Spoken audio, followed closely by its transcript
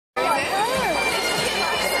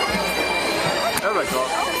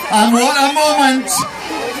And what a moment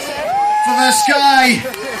for this guy.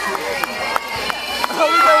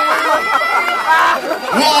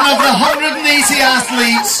 One of the 180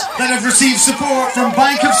 athletes that have received support from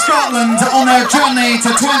Bank of Scotland on their journey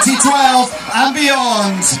to 2012 and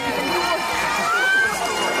beyond.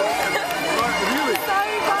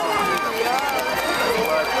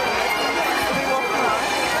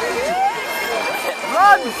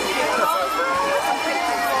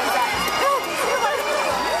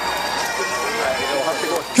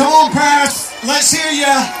 Come on, Perth, let's hear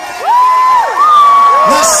ya.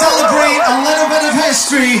 Let's celebrate a little bit of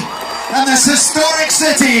history in this historic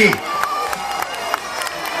city.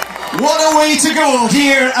 What a way to go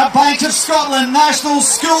here at Bank of Scotland National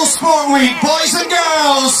School Sport Week. Boys and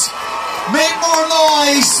girls, make more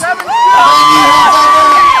noise than you have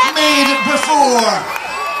ever made before.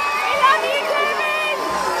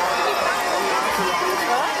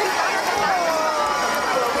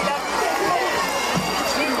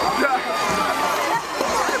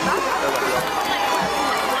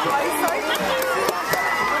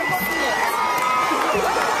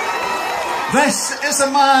 This is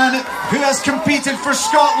a man who has competed for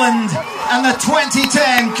Scotland in the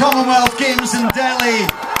 2010 Commonwealth Games in Delhi.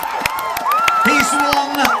 He's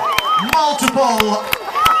won multiple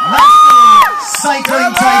national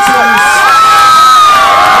cycling titles.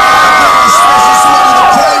 This is one of the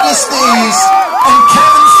proudest days in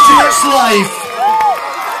Kevin Stewart's life.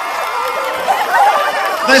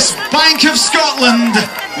 This Bank of Scotland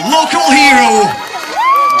local hero,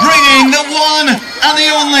 bringing the one and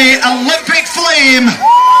the only Olympic flame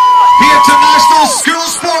here to National School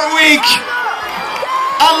Sport Week.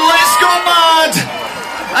 And let's go mad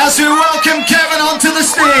as we welcome Kevin onto the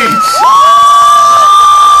stage.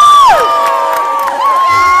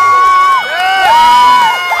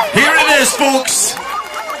 Here it is, folks.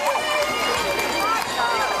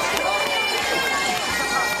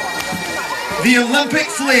 The Olympic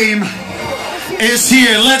flame is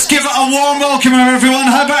here. Let's give it a warm welcome, everyone.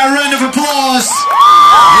 How about a round of applause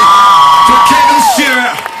for Kevin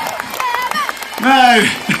Stewart? Now,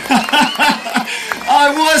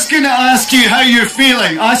 I was going to ask you how you're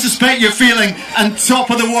feeling. I suspect you're feeling on top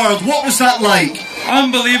of the world. What was that like?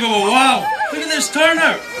 Unbelievable, wow. Look at this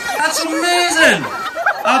turnout. That's amazing.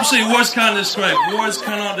 Absolutely, words can't describe. Words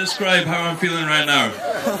cannot describe how I'm feeling right now.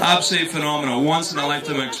 Absolutely phenomenal. Once in a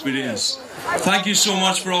lifetime experience. Thank you so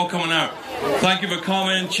much for all coming out. Thank you for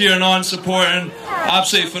coming, cheering on, supporting.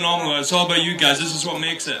 Absolutely phenomenal. It's all about you guys. This is what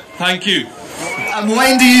makes it. Thank you. And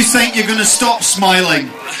when do you think you're going to stop smiling?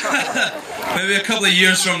 Maybe a couple of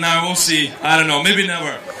years from now, we'll see. I don't know, maybe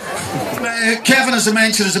never. Kevin, as I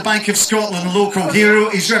mentioned, is a Bank of Scotland local hero.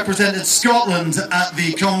 He's represented Scotland at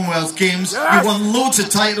the Commonwealth Games. You won loads of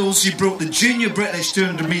titles. You broke the Junior British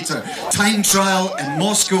 200 metre time trial in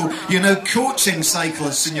Moscow. You're now coaching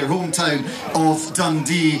cyclists in your hometown of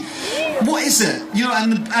Dundee. What is it? You know,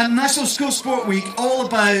 and National School Sport Week, all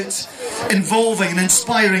about involving and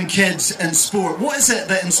inspiring kids in sport. What is it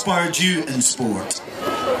that inspired you in sport?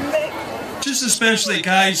 Just especially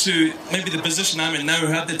guys who, maybe the position I'm in now, who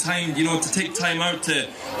had the time, you know, to take time out to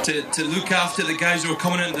look after the guys who are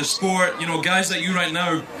coming into sport. You know, guys like you right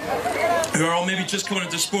now, who are all maybe just coming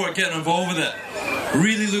into sport, getting involved with it.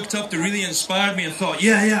 Really looked up to, really inspired me and thought,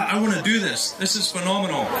 yeah, I want to do this. This is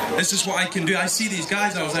phenomenal. This is what I can do. I see these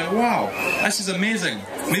guys, I was like, wow, this is amazing.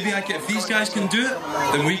 Maybe if these guys can do it,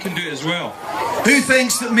 then we can do it as well. Who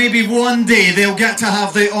thinks that maybe one day they'll get to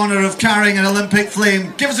have the honour of carrying an Olympic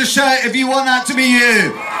flame? Give us a shout if you want that to be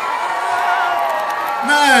you.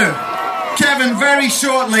 Now, Kevin, very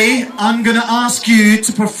shortly, I'm going to ask you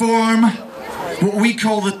to perform what we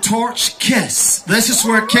call the Torch Kiss. This is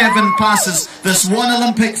where Kevin passes this one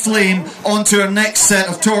Olympic flame onto our next set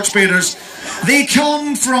of torch bearers. They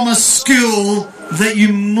come from a school that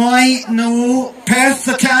you might know. Perth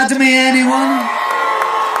Academy, anyone?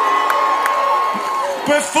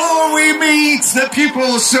 Before we meet the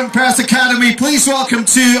pupils from Perth Academy, please welcome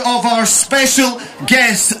two of our special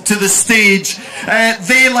guests to the stage.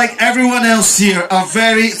 They, like everyone else here, are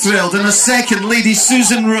very thrilled. In a second, Lady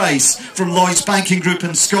Susan Rice from Lloyds Banking Group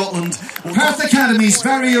in Scotland. Perth Academy's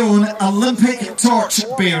very own Olympic torch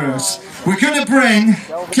bearers. We're going to bring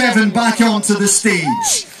Kevin back onto the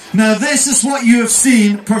stage. Now, this is what you have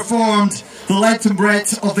seen performed the length and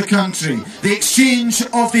breadth of the country. The exchange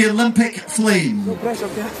of the Olympic flame.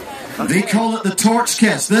 They call it the Torch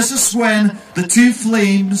Kiss. This is when the two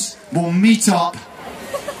flames will meet up.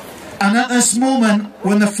 And at this moment,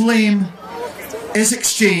 when the flame is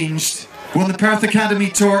exchanged, when the Perth Academy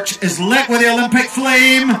torch is lit with the Olympic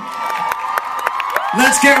flame,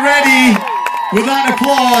 let's get ready with that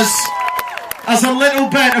applause as a little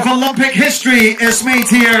bit of Olympic history is made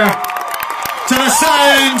here to the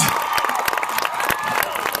sound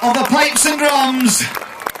of the pipes and drums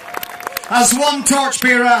as one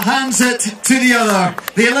torchbearer hands it to the other.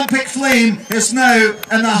 The Olympic flame is now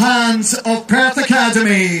in the hands of Perth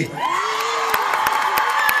Academy.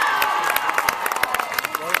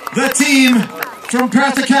 The team from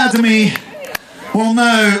Perth Academy will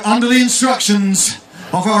now, under the instructions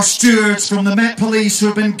of our stewards from the Met Police who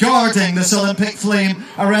have been guarding this Olympic flame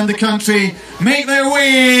around the country, make their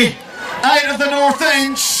way out of the North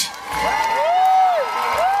Inch.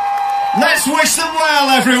 Let's wish them well,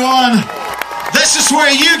 everyone. This is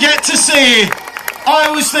where you get to say,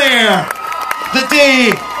 I was there the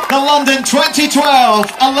day the London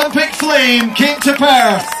 2012 Olympic flame came to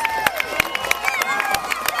Perth.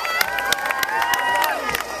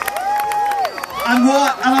 And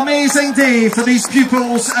what an amazing day for these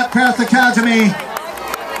pupils at Perth Academy.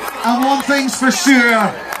 And one thing's for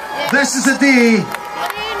sure, this is a day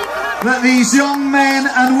that these young men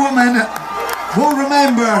and women will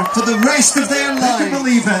remember for the rest of their lives. You can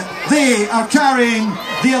believe it. They are carrying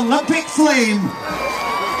the Olympic flame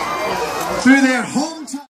through their whole